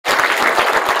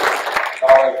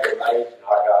always amazed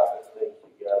how God puts things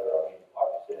together. I mean,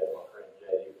 like I said, my friend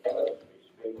JD was supposed to be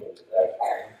speaking today.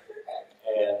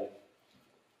 And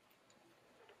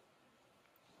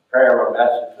preparing my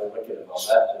message and looking at my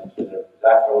message, and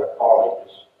exactly what Carly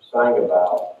just sang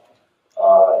about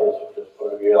is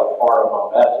going to be a part of my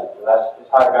message. And that's just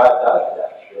how God does that.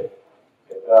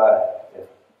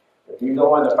 If you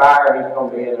go in the fire, He's going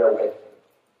to be in there with you.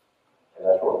 And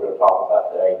that's what we're going to talk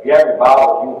about today. If you have your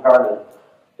Bibles, you can turn to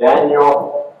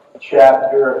Daniel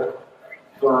chapter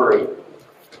 3.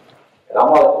 And I'm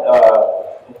going to,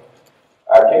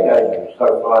 our teenagers are so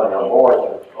funny. Our boys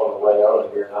are on the way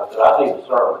over here. And I said, I need a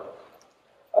sermon.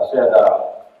 I said,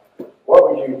 what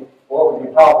would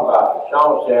you talk about? And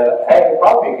Sean said, hey, it'd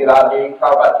probably be a good idea to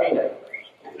talk about teenagers.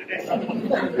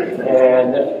 And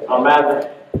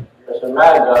Miss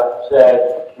Amanda said,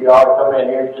 you ought to come in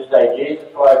here and just say, Jesus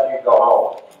loves you, go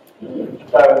home.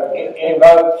 So, any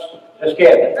votes? Just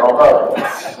kidding, don't vote.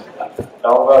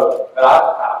 Don't vote. But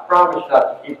I promise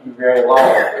not to keep you very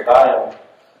long, because I am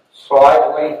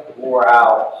slightly wore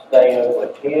out staying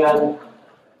with 10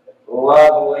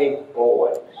 lovely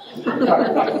boys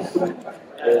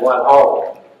in one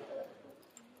home.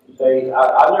 See,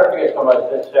 I'll never forget somebody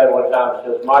that said one time,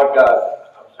 says, Mike,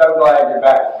 I'm so glad you're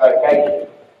back from vacation.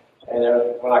 And then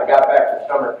when I got back from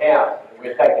summer camp, we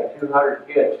were taking 200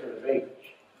 kids to the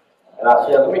beach. And I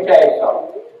said, let me tell you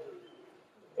something.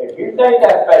 If you think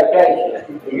that's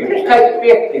vacation, you just take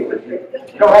 50 with you.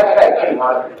 You don't have to take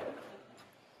 200.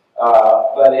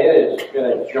 But it has been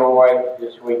a joy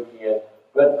this weekend.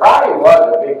 But Friday was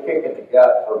a big kick in the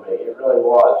gut for me. It really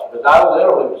was. Because I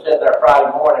literally was sitting there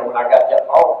Friday morning when I got that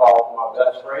phone call from my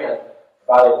best friend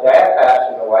about his dad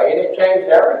passing away, and it changed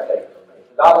everything for me.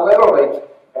 Because I literally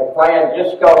had planned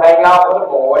just to go hang out with the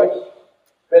boys,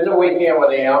 spend the weekend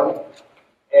with them,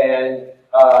 and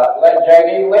let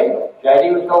JD leave them.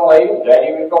 JD was going to leave them.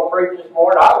 JD was going to preach this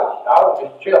morning. I was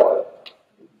just chilling.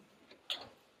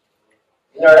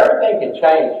 You know, everything can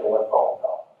change in one phone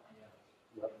call.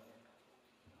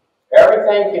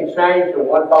 Everything can change in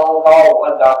one phone call,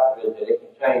 one doctor visit. It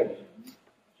can change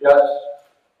just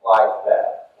like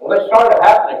that. Well, it started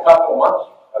happening a couple of months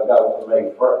ago for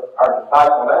me. For our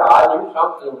disciple now, I knew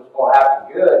something was going to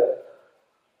happen good.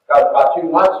 Because about 2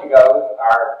 months ago,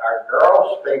 our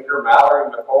girl speaker,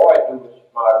 Mallory McCoy, who was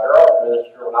my girls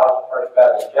minister when I was at First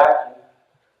Baptist Jackson,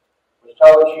 was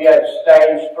told she had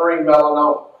stage 3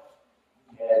 melanoma.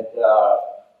 And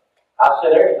I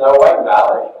said, there's no way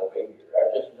Mallory's going to be here.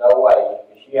 There's just no way.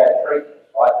 Because she had treatment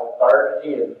like on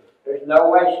Thursday, and there's no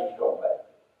way she's going to make it.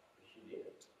 She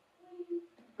did.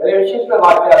 But she's been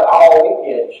like that all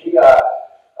weekend.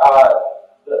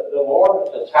 The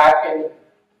Lord was attacking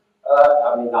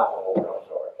not the Lord, I'm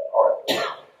sorry.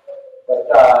 But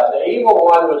the evil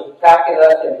one was attacking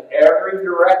us in every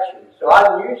direction. So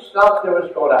I knew something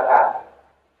was going to happen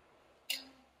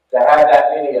to have that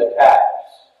many attacks.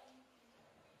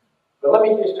 But let me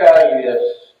just tell you this.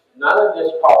 None of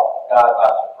this caught God by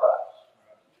surprise.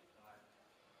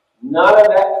 None of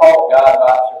that caught God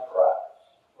by surprise.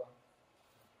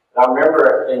 And I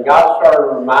remember, and God started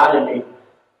reminding me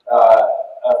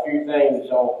a few things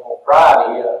on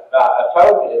Friday. I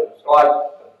told you, it was like,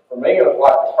 for me, it was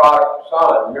like the prodigal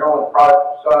son. Remember when the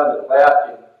prodigal son that left,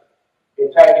 and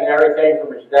he'd taken everything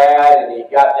from his dad, and he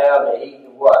got down to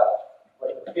eating what?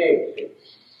 What the pigs eat.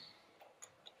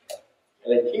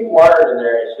 And the key word in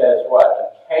there, it says what?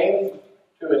 He came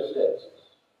to his senses.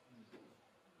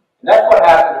 And that's what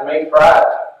happened to me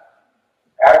Friday.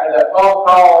 After that phone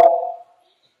call,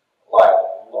 like,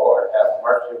 Lord, have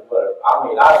mercy.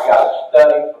 I've got to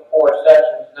study for 4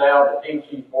 sessions now to teach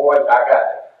these boys. I got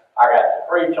to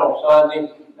preach on Sunday.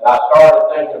 And I started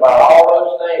thinking about all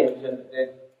those things, and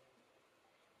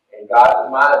God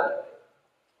reminded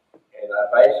me. And I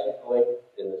basically,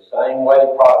 in the same way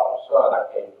the prodigal son, I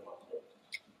came to my senses.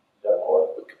 I said, Lord,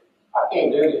 I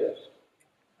can't do this.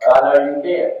 But I know you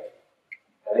can.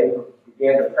 And he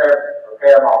began to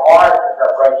prepare my heart in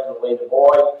preparation to lead the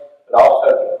boys, but also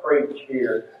to preach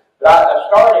here. But I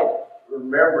started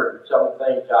remembering some of the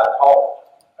things I taught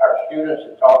our students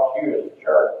and taught you as a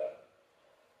church.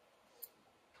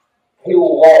 He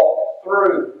will walk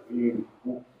through you,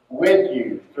 with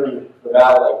you, through the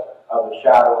valley of the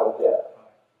shadow of death.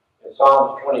 In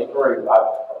Psalms 23, I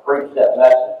preached that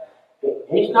message.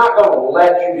 He's not going to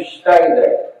let you stay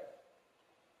there.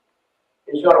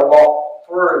 He's going to walk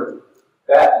through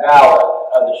that valley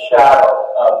of the shadow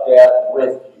of death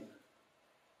with you.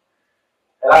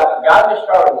 And God just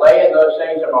started laying those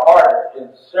things in my heart. And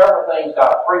several things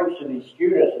I preached to these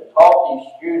students and taught these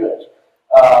students.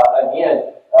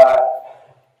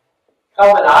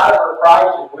 Coming out of our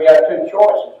crisis, we have 2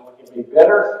 choices. We can Be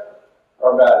bitter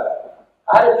or better.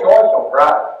 I had a choice on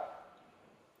Friday.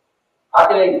 I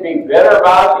could either be bitter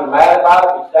about it, be mad about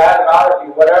it, be sad about it,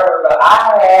 be whatever, but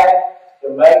I had to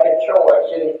make a choice.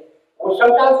 And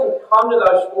sometimes we come to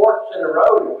those forks in the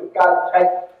road and we've got to take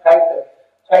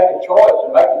the choice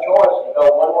and make a choice and go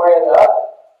one way or the other.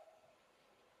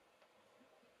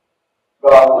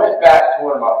 But I went back to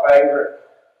one of my favorite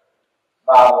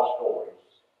Bible stories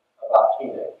about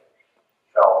teenagers.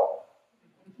 So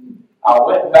I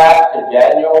went back to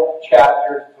Daniel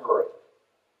chapter 3.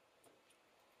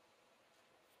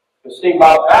 To see,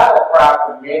 my battle cry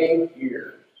for many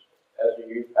years as a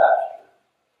youth pastor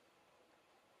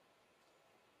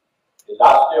is I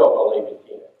still believe in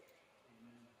teenagers.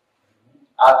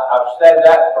 I've said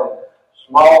that from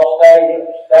small stages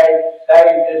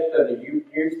to the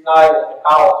youth night at the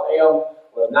Coliseum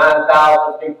with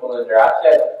 9,000 people in there. I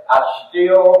said, I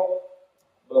still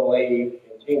believe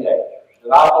in teenagers.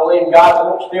 And I believe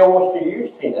God still wants to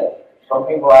use teenagers. Some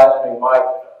people ask me, Mike,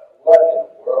 what in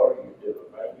the world are you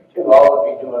doing, man? You're too old to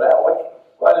be doing that.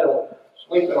 What is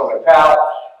sleeping on the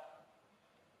couch?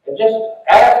 And just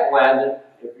ask Landon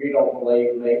if you don't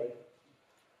believe me.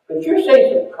 But you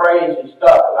see some crazy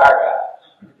stuff with our guys.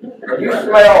 And you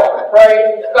smell some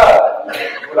crazy stuff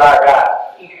with our guys.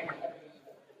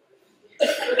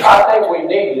 I think we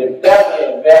need to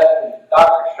definitely invest in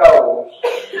Dr. Scholes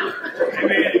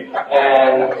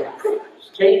and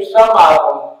teach some of them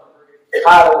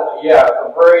how to,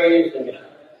 Febreze and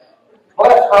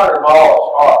bless Hunter Ball's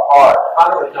heart.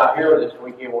 Hunter was not here this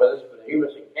weekend with us, but he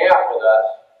was in camp with us.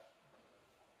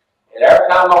 And every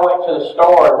time I went to the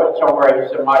store or went somewhere, he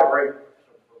said, Mike, bring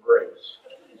some Febreze.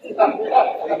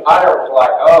 Hunter was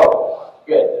like, oh,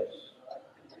 goodness.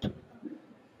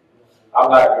 I'm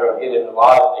not going to get into a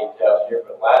lot of details here,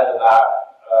 but Lad and I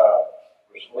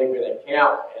were sleeping in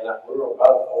camp, and we were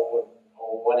both on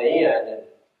one end, and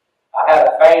I had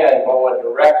a fan going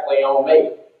directly on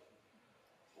me.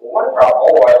 Well, one of our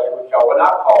boys, which I will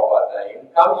not call by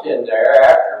name, comes in there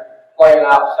after playing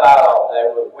outside all day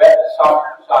with wet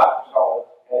socks on,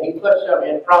 and he puts them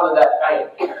in front of that fan.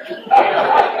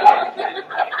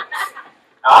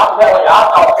 I'll tell you, I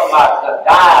thought somebody was going to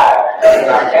die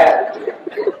like that.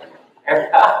 And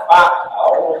I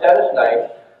almost said his name.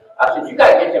 I said, you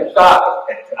got to get them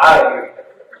socks out of here.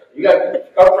 You got to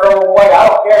go throw them away. I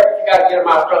don't care, but you got to get them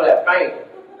out from that fan.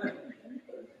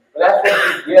 But that's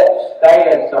what you get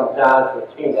staying sometimes with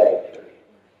teenagers.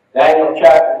 Daniel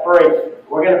chapter 3.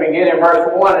 We're going to begin in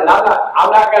verse 1. And I'm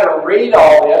not going to read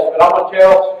all this, but I'm going to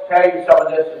tell you some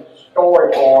of this in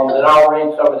story form, and I'll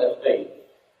read some of this to you.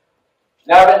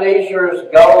 Nebuchadnezzar's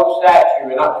gold statue.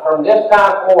 And from this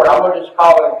time forward, I'm going to just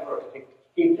call him, to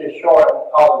keep this short, I'm going to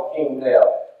call him King Neb.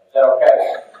 Is that okay?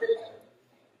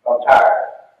 I'm tired.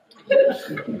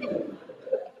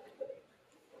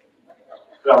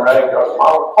 So I'm ready to go to my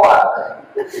quiet.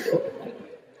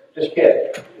 Just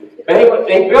kidding. But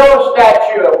they built a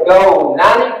statue of gold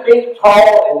 90 feet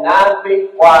tall and 9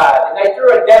 feet wide. And they threw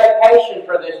a dedication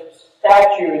for this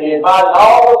statue, and he invited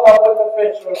all the public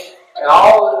officials and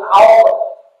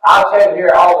I'll tell you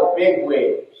here, all the big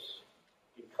wigs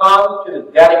to come to the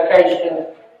dedication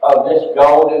of this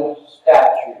golden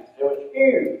statue. It was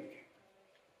huge.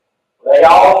 They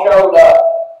all showed up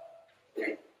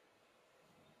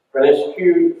for this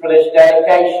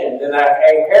dedication. And a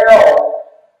herald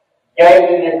gave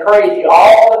the decree to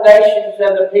all the nations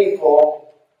and the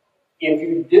people: if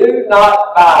you do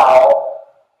not bow,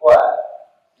 what?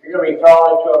 You're going to be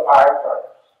thrown into a fire furnace.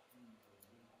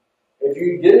 If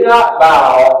you do not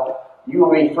bow, you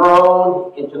will be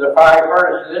thrown into the fire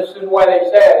furnace. And this is the way they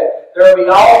said it. There will be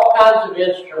all kinds of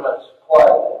instruments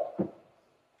played.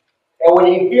 And when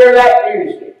you hear that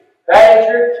music, that is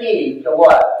your key to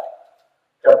what?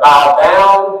 To bow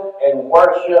down and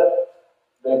worship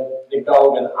the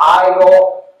golden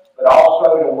idol, but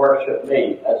also to worship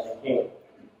me as the king.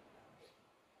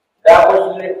 That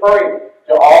was the decree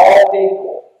to all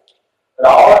people, but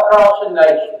all across the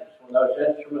nations when those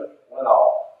instruments went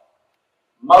off.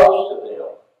 Most of them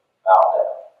bowed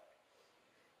down.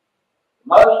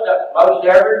 Most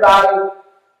everybody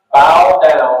bowed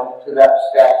down to that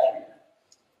statue.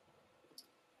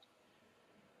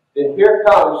 Then here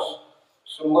comes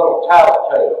some little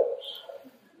tattletales.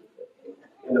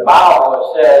 In the Bible it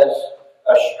says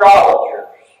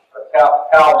astrologers or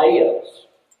Chaldeans.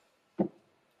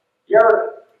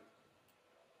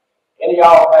 Any of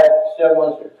y'all had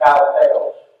siblings or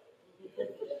tattletales?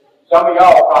 Some of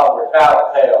y'all probably were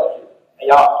tattletales.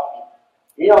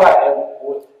 You know what?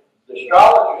 The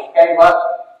astrologers came up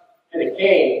to the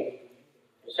king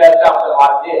and said something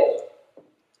like this: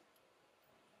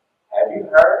 have you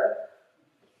heard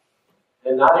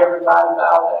Did not everybody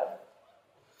bow down?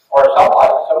 Or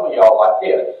some of y'all like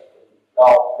this.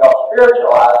 Y'all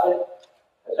spiritualize it.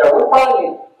 And so we probably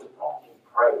need to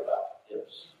pray about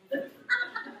this.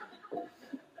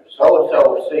 So-and-so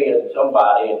was seeing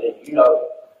somebody, and then,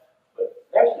 but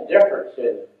there's a difference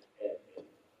in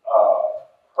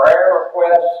prayer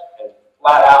requests and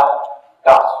flat out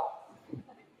gossip.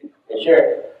 And sure,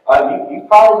 you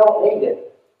probably don't need it.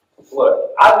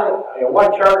 Look, I live in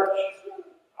one church.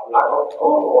 I'm not going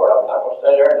to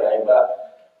say their name, but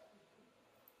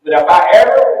if I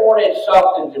ever wanted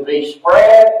something to be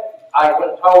spread, I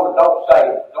was told,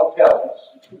 don't tell us.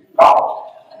 Gone.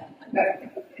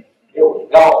 It was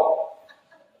gone.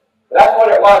 But that's what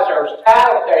it was. There was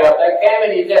tattletales. They came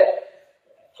and he said,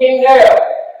 King Dale.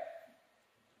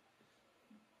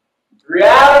 The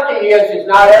reality is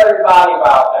not everybody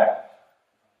bowed down.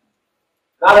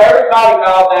 Not everybody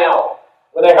bowed down.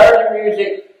 When they heard the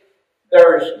music, there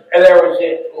was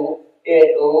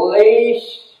at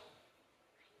least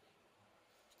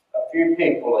a few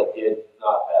people that did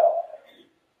not bow down.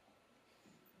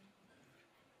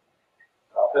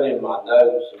 I put in my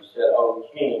notes and said, "Oh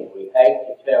King, we hate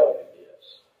to tell you this.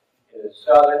 In the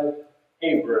Southern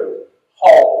Hebrew,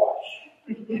 hogwash.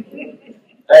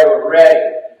 They were ready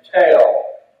to tell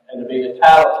and to be the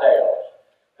tattletales.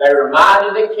 They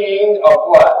reminded the king of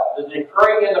what? The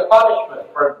decree and the punishment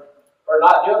for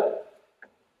not doing it.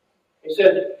 He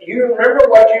said, you remember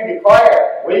what you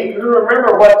declared. You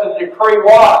remember what the decree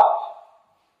was.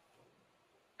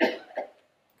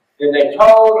 Then they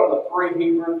told on the 3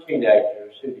 Hebrew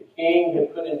teenagers who the king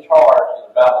had put in charge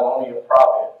of the Babylonian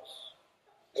province.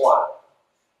 Why?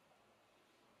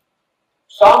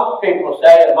 Some people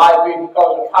say it might be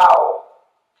because of power.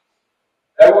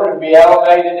 They wanted to be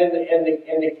elevated in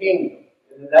the kingdom,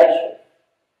 in the nation.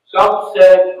 Some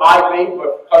said it might be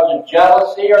because of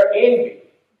jealousy or envy.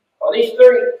 Well, these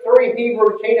three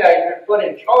Hebrew teenagers put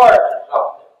in charge of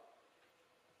something.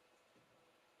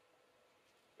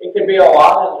 It could be a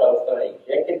lot of those things.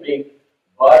 It could be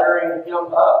buttering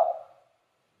him up.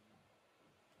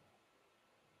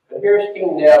 But here's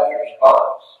King Neb's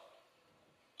response.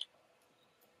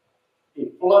 He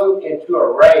flew into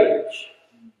a rage.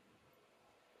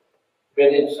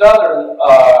 But in Southern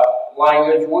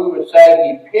language, we would say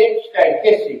he pitched a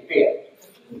hissy fit.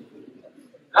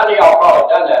 None of y'all probably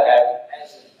done that, have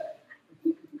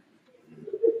you?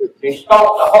 He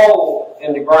stomped a hole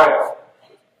in the ground.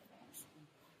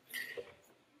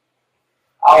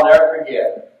 I'll never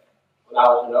forget when I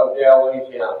was in Odell,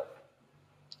 Louisiana,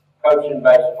 coaching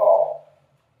baseball.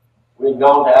 We'd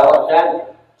gone to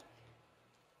Alexandria.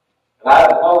 And I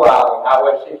had a blowout on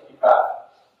Highway 65.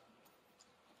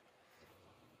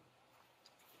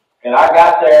 And I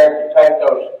got there to take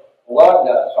those lug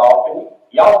nuts off, and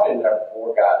y'all been there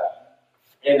before, guys.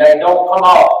 And they don't come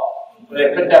off.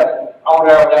 They put that on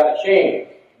there with that machine.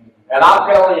 And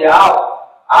I'm telling you, I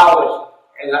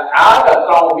done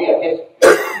thrown me a hiss.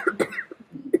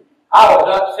 I was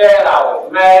upset, I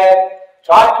was mad.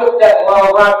 So I took that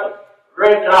lug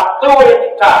wrench and I threw it at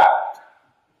the tire.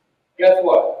 Guess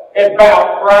what? It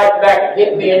bounced right back and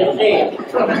hit me in the chin.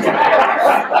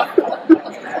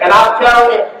 And I'm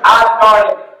telling you, I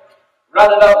started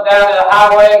running up and down the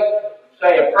highway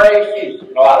saying, praise Jesus.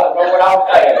 No, I don't know what I'm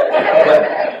saying.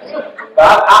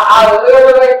 But I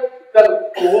literally could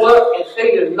look and see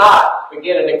the knot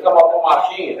beginning to come up on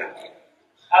my chin.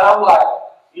 And I'm like,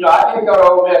 I didn't go to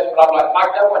Ole Miss, but I'm like,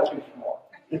 Mike, that wasn't too smart.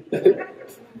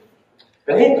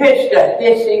 But he pitched a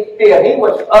hissy fit. He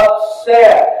was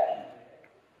upset.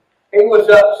 He was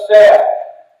upset.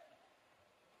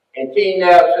 And King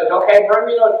Neb says, okay, bring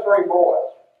me those 3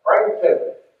 boys. Bring them to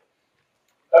me.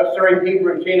 Those 3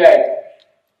 Hebrew teenagers.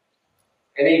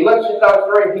 And he looks at those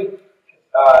 3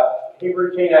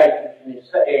 Hebrew teenagers and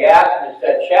he asked them, he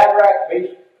said, Shadrach,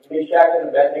 Meshach, and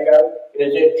Abednego,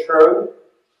 is it true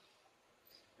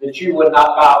that you would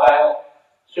not bow down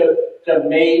to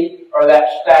me or that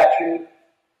statue?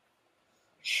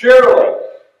 Surely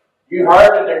you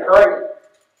heard the decree.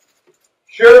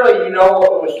 Surely you know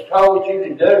what was told you to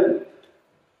do.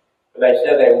 But they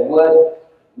said they would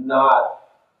not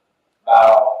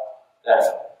bow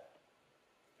down.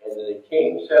 And the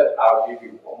king says, I'll give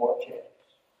you one more chance.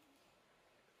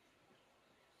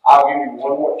 I'll give you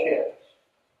one more chance.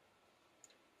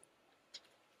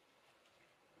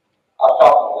 I was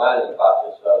talking to Lennon about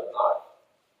this the other night.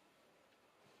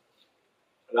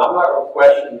 And I'm not going to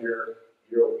question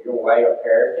your way of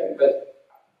parenting, but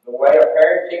the way of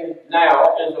parenting now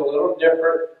is a little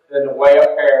different than the way of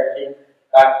parenting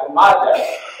back in my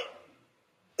day.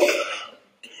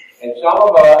 And some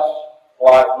of us,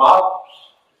 like my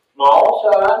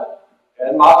small son,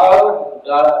 and my other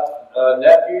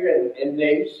nephew and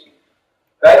niece,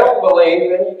 they don't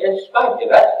believe in spanking.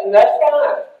 That's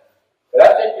fine. But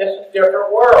that's just a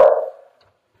different world.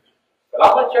 But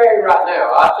I'm going to tell you right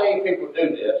now, I've seen people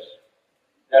do this.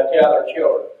 They'll tell their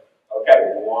children, okay,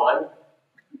 1,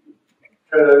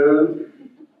 2,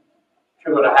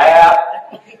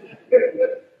 2.5.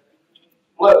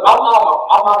 Look, my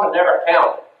mama never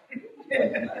counted.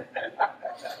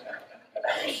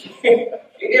 She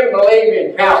didn't believe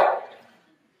in counting.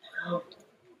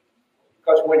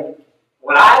 Because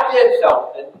when I did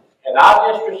something and I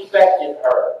disrespected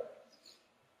her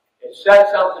and said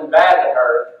something bad to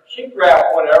her, she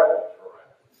grabbed whatever was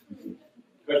around.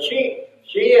 But she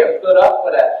didn't put up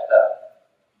with that stuff.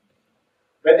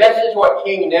 But this is what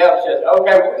King DNOW says.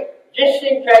 Okay, just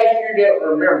in case you didn't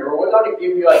remember, we're going to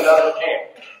give you another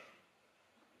chance.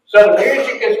 So the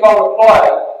music is going to play,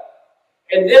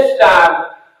 and this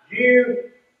time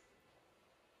you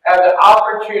have the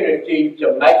opportunity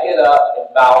to make it up and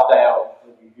bow down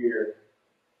when you hear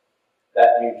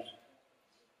that music.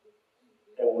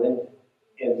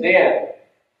 And then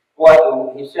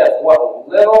what he says, what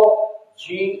little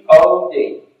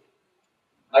G-O-D,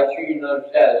 make sure you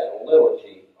understand it's a little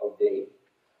G-O-D,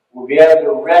 will be able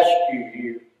to rescue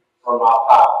you from my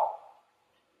power.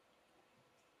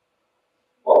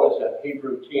 What was the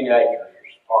Hebrew teenager's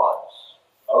response?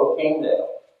 O King DNOW,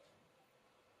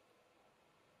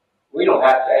 we don't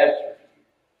have to answer to you.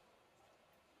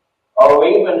 Or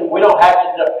even, we don't have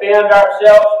to defend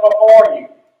ourselves before you.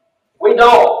 We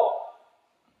don't.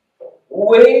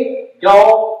 We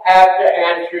don't have to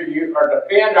answer you or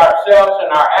defend ourselves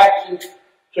and our actions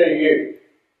to you.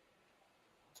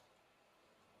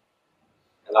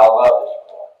 And I love this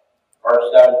part. Verse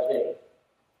 17.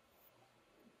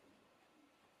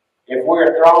 If we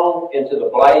are thrown into the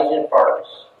blazing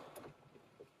furnace,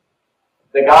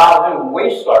 the God whom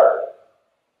we serve,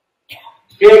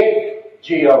 big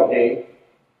G-O-D,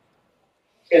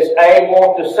 is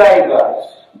able to save us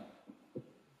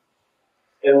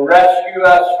and rescue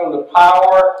us from the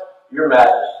power of your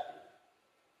majesty.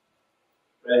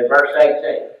 And in verse 18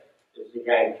 is the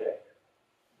game changer.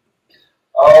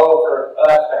 Oh, for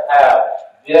us to have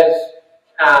this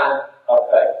kind of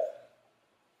faith.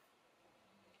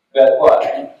 That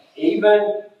what?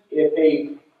 Even if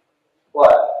he,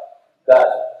 what?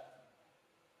 Doesn't.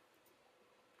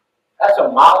 That's a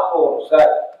mouthful to say.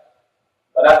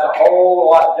 But that's a whole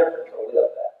lot different to live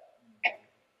that.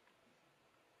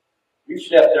 You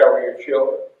sit there with your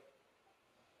children.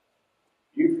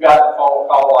 You've got a phone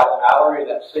call like Mallory,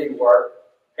 that C word,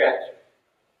 cancer.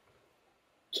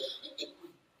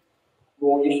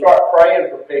 When you start praying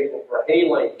for people for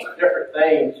healing, for different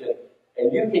things,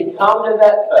 and you can come to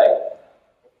that faith,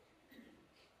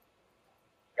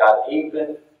 God,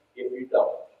 even if you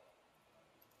don't,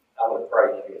 I'm going to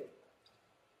praise you.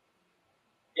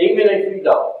 Even if you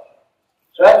don't.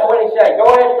 So that's what he said.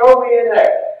 Go ahead, throw me in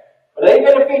there. But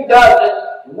even if he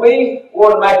doesn't, we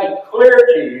will make it clear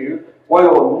to you, we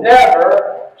will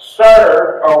never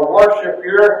serve or worship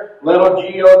your little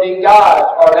G-O-D gods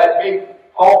or that big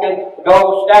honking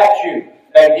gold statue.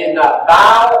 They did not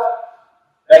bow,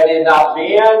 they did not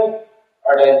bend,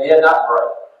 or they did not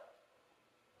break.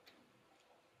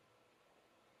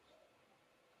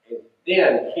 And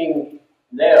then King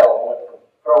DNOW went from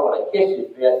throwing a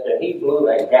hissy fit to he blew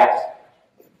a gasket.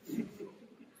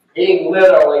 He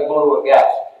literally blew a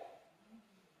gasket.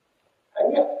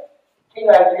 And yet,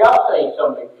 teenagers, y'all seen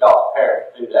some of y'all's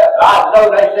parents do that. I know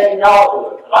they seen y'all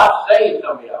do it, but I've seen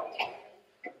some of y'all.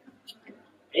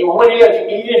 And when you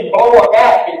just blow a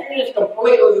gasket, you just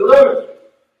completely lose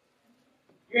it.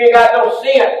 You ain't got no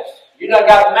sense. You done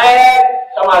got mad,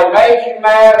 somebody made you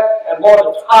mad, and more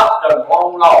the top done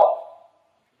blown off.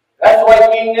 That's the way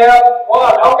King DNOW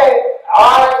was. Okay,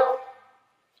 all right.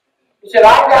 He said,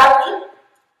 I got you.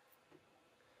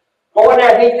 Go in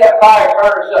there and heat that fire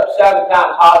furnace up 7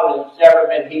 times hotter than it's ever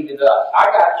been heated up. I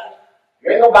got you.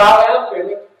 You ain't going to bow down to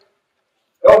me.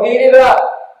 Go heat it up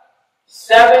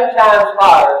 7 times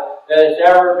hotter than it's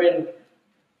ever been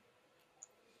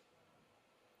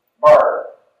burned.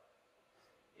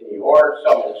 And he ordered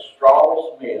some of the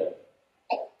strongest men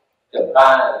to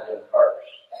bind him first.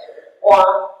 Why?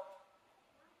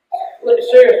 Look,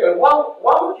 seriously, why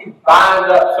would you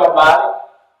bind up somebody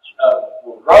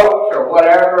with ropes or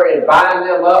whatever and bind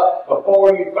them up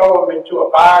before you throw them into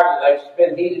a fire that they've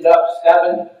been heated up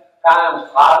 7 times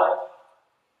hotter?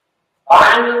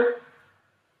 Bind them?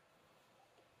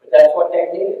 But that's what they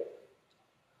did.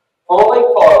 Fully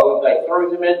clothed, they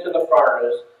threw them into the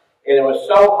furnace, and it was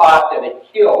so hot that it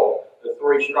killed the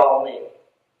 3 strong men.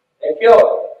 They killed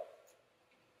them.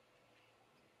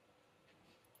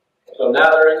 So now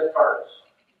they're in the furnace.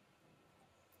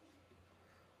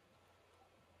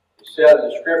 It says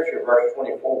in Scripture, verse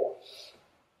 24,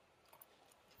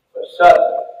 but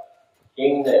suddenly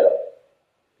King DNOW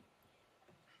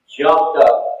jumped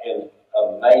up in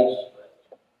amazement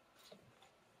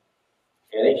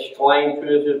and exclaimed to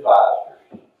his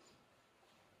advisors,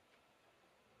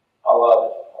 I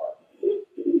love this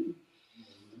part.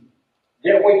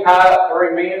 Didn't we tie up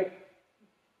 3 men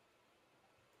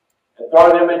and throw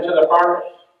them into the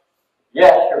furnace?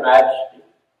 Yes, Your Majesty.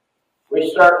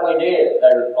 We certainly did,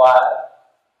 they replied.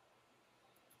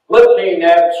 Look, King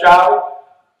DNOW shouted,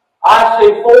 I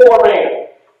see 4 men,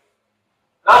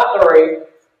 not 3,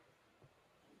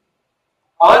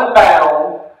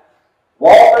 unbound,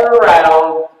 walking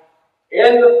around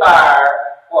in the fire,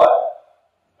 what?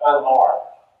 Unharmed.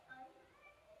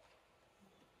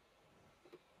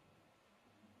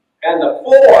 And the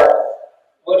 4th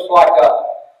looks like a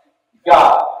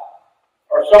God.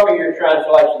 Or some of your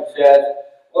translation says,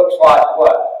 looks like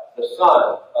what? The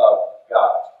Son of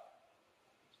God.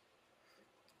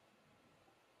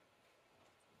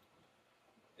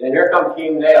 Then here comes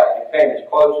King DNOW. He came as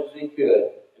close as he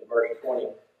could in verse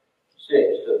 26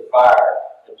 to the fire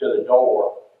and to the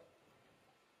door.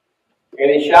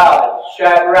 And he shouted,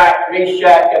 Shadrach,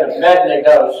 Meshach, and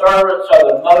Abednego, servants of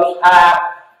the Most High.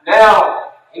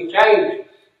 Now he changes.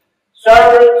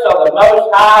 Servants of the Most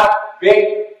High,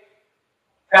 big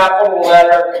capital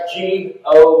letter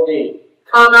G-O-D.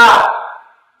 Come out.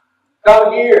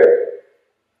 Come here.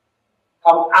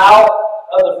 Come out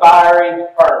of the fiery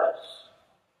furnace.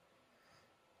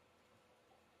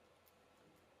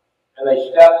 And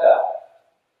they stepped out.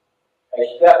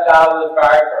 They stepped out of the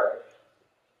fiery furnace.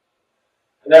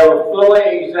 And they were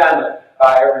fully examined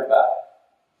by everybody.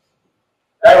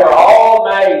 They were all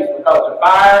amazed because the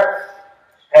fire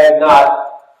had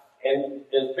not, and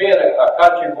as being a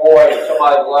country boy and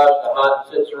somebody who loves to hunt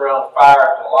and sits around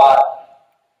fires a lot,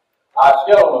 I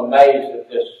still am amazed at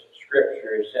this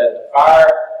scripture. It said the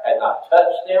fire had not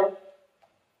touched them.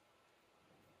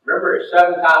 Remember, it's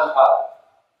 7 times hot.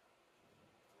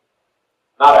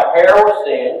 Not a hair was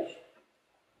singed,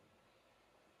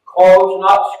 clothes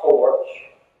not scorched,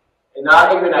 and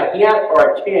not even a hint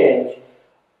or a tinge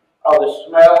of the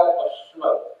smell of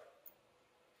smoke.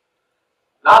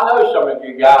 Now, I know some of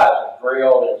you guys have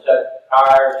grilled and set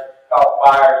fires, caught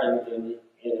fires and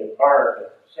burned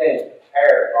and singed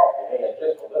hair off your hands.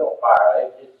 Just a little fire, it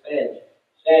just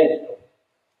singed them.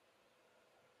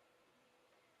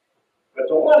 But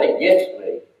the one that gets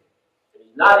me is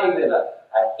not even a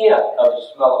hint of the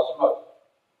smell of smoke.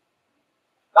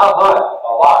 I hunt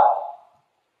a lot,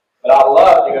 but I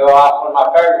love to go out. One of my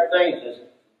favorite things is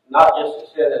not just to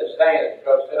sit in a stand, to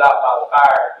go sit out by the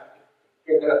fire,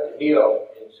 pick up the hill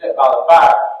and sit by the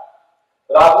fire.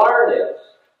 But I've learned this.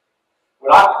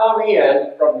 When I come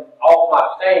in from off my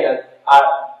stand, I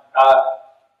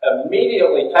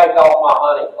immediately take off my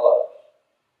hunting clothes.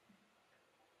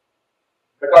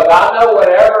 Because I know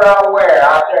whatever I wear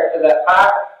out there to that fire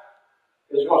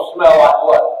is going to smell like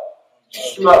what?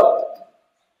 Smoke.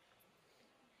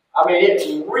 I mean,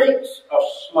 it reeks of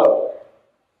smoke.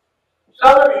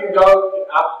 Some of you can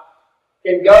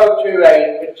go to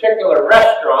a particular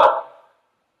restaurant,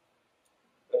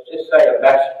 let's just say a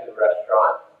Mexican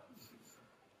restaurant,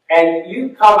 and you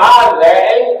come out of there,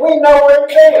 and we know where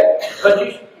it's in. But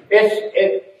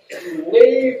you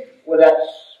leave with that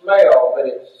smell, but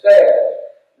it says,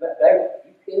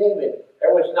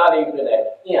 there was not even a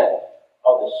hint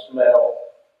of the smell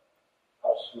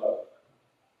of smoke.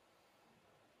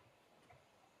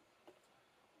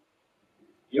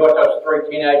 You know what those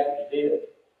 3 teenagers did?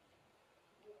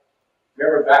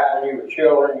 Remember back when you were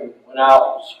children, you went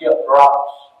out and skipped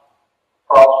rocks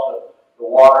across the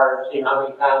water and see how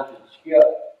many times you skip.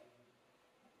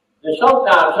 Then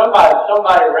sometimes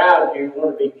somebody around you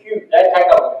want to be cute. They take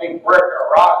up a big brick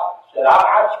or rock and say,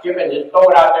 I'll skip it and just throw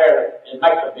it out there and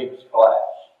make a big splash.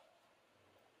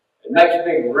 It makes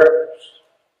big ripples.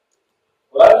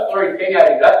 Well, those 3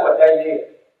 teenagers, that's what they did.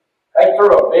 They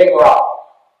threw a big rock.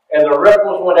 And the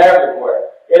ripples went everywhere.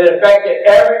 It affected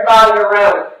everybody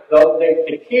around.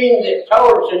 The king that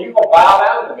told her said, you're going to bow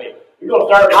down to me. You're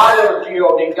going to serve my little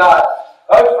G-O-D God.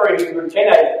 Those 3 Hebrew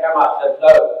teenagers come out and said,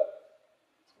 no,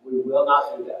 we will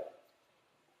not do that.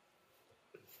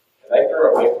 And they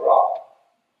threw a big rock.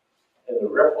 And the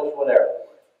ripples went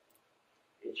everywhere.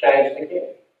 It changed the king.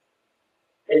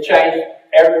 It changed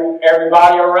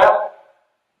everybody around.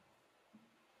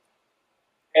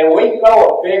 And we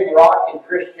throw a big rock in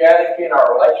Christianity and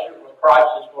our relationship with Christ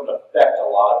is going to affect a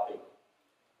lot of people.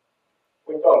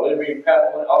 We throw a little bit of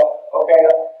pebble in, okay,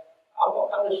 I'm going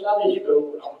to come to Sunday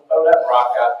school, I'm going to throw that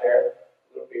rock out there.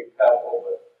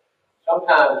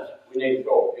 sometimes we need to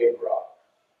throw a big rock.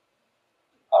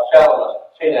 I was telling a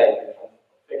teenager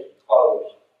fixing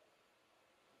clothes.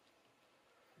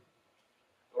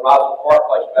 When I was at Park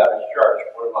Place Baptist Church,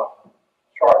 one of my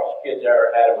sharpest kids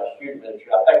ever had in my student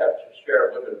ministry, I think I've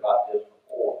shared a little bit about this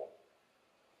before.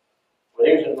 When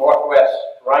he was in Northwest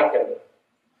Rankin,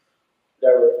 they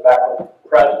were back when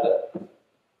President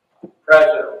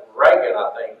Reagan, I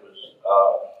think, was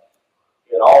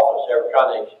in office. They were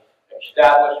trying to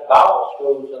establish Bible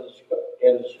schools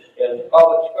in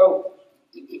public schools.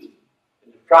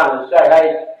 Trying to say,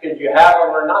 hey, could you have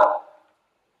them or not?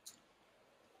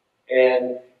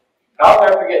 And I'll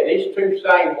never forget, these two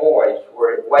same boys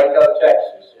were in Waco,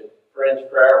 Texas, at Friends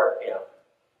Forever Camp.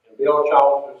 And Bill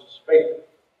Jones was the speaker.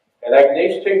 And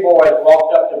these two boys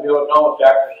walked up to Bill Jones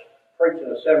after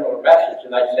preaching a similar message,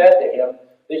 and they said to him,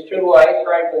 these two little 8th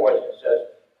grade boys,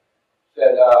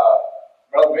 said,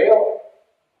 Brother Bill,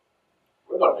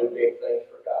 we're going to do big things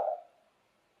for God.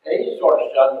 And he just sort of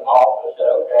shunned them off and said,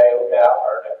 okay, I've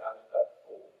heard that kind of stuff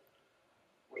before.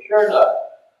 Well, sure enough,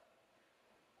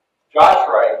 Josh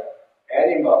Ray,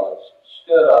 Andy Mullins,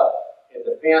 stood up in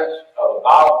defense of a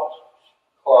Bible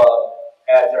club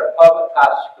at their public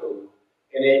high school,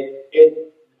 and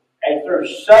and threw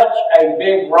such a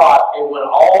big rock, it went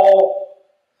all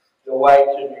the way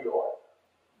to New York.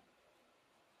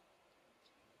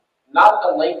 Not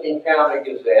the Lincoln County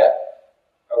Gazette,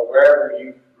 or wherever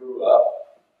you grew up.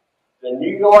 The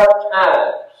New York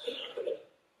Times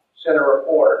sent a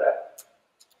reporter down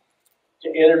to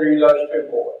interview those two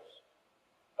boys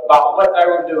about what they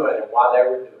were doing and why they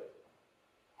were doing it.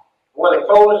 One of the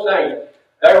coolest things,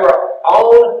 they were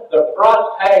on the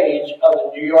front page of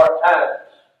the New York Times.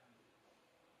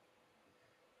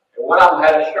 And one of them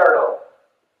had a shirt on.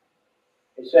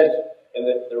 He said, and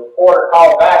the reporter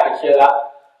called back and said,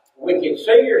 we can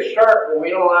see your shirt, but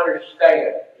we don't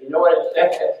understand. You know what it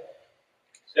says?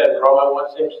 It says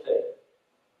Romans 1:16.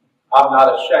 I'm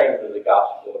not ashamed of the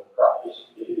gospel of Christ.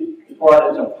 For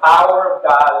it is the power of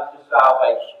God to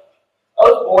salvation.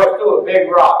 Those boys threw a big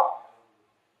rock.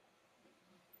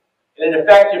 And it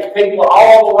affected people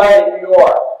all the way to New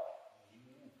York.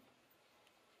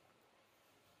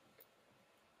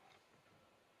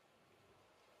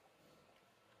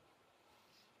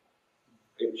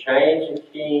 It changed the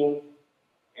king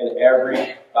and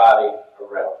everybody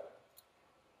around.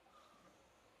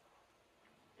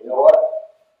 You know what?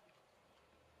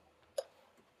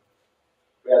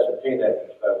 We have some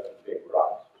teenagers throwing some big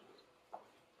rocks.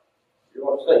 You're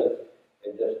going to see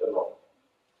in just a moment.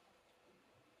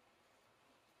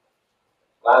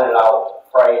 Lana and I was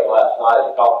praying last night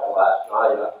and talking last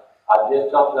night, and I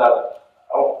did something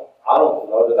I don't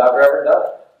know that I've ever done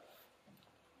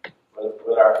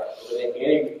with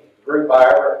any group I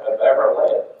have ever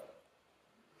led.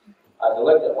 I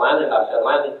looked at Landon and I said,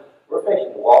 Landon, we're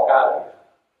fixing to walk out of here.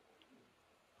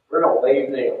 We're going to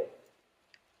leave them.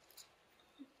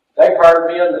 They've heard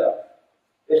me enough.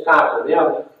 It's time for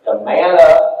them to man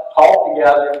up, talk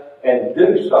together, and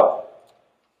do something.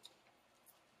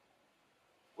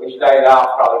 We stayed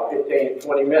out probably 15 to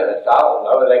 20 minutes. I don't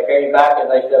know. They came back and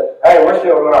they said, hey, we're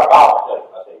still doing our Bible study.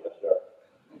 I said, yes, sir.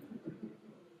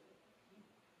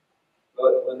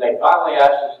 But when they finally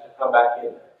asked us to come back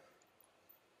in there,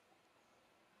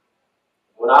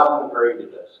 when I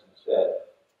greeted us and said,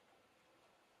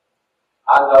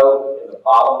 I know in the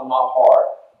bottom of my heart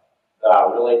that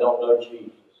I really don't know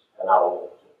Jesus, and I want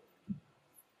to.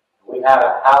 We had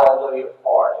a hallelujah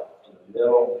party in the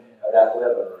middle of that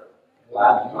living room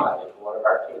last night as one of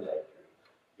our teenagers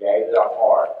gave it a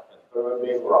heart and threw a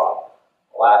big rock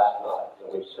last night,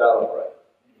 and we celebrate.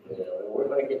 And we're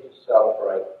going to get to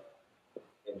celebrate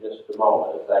in just a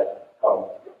moment as they come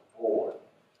forward.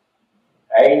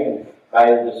 Aiden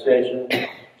made a decision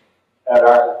at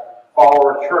our fall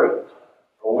retreat,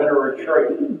 or winter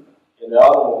retreat, and the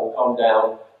other one will come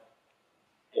down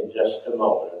in just a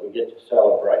moment. We get to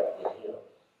celebrate with him.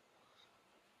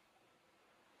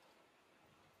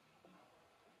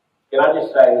 Can I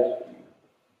just say this?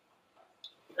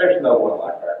 There's no one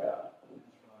like our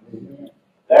God.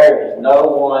 There is no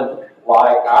one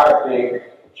like our big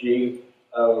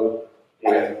G-O-D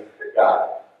God.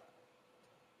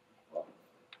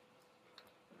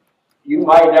 You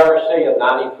may never see a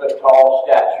 90-foot tall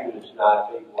statue that's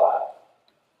 9 feet wide.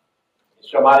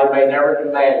 Somebody may never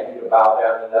demand you to bow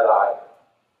down to that idol.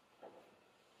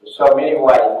 There's so many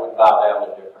ways we bow down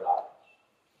to different idols.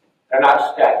 They're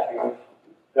not statues.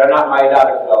 They're not made out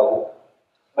of gold.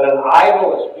 But an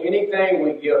idol is anything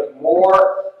we give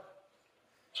more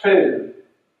to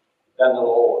than the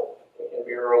Lord. It can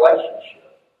be a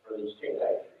relationship for these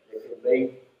teenagers. It can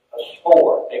be a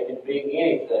sport. It can be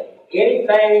anything.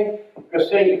 anything, because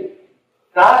see,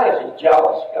 God is a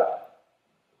jealous God.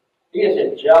 He is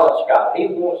a jealous God. He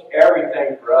wants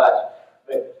everything for us.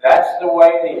 But that's the way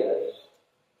it is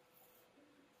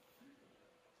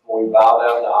when we bow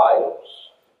down to idols.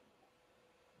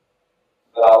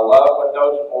 But I love what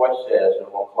those boys says, and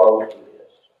we'll close with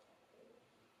this.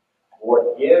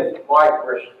 Lord, give my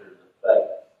Brister the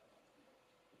faith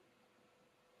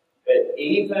that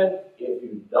even if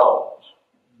you don't,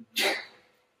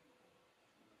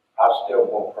 I still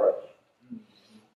won't praise you.